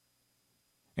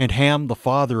And Ham, the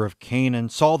father of Canaan,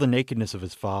 saw the nakedness of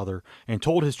his father and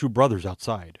told his two brothers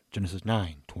outside. Genesis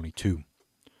 9:22.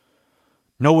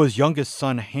 Noah's youngest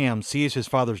son Ham sees his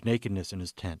father's nakedness in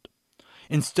his tent.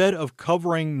 Instead of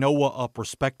covering Noah up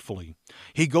respectfully,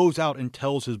 he goes out and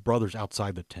tells his brothers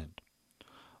outside the tent.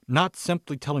 Not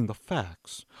simply telling the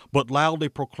facts, but loudly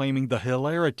proclaiming the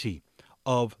hilarity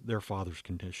of their father's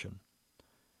condition.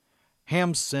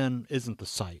 Ham's sin isn't the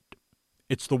sight,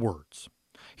 it's the words.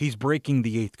 He's breaking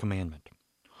the eighth commandment.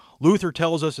 Luther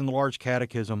tells us in the Large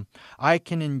Catechism, I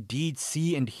can indeed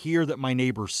see and hear that my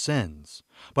neighbor sins,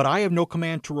 but I have no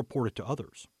command to report it to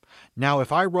others. Now,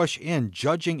 if I rush in,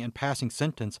 judging and passing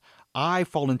sentence, I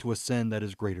fall into a sin that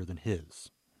is greater than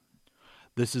his.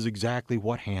 This is exactly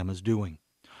what Ham is doing.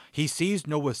 He sees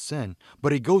Noah's sin,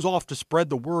 but he goes off to spread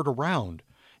the word around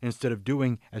instead of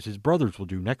doing as his brothers will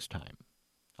do next time.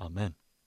 Amen.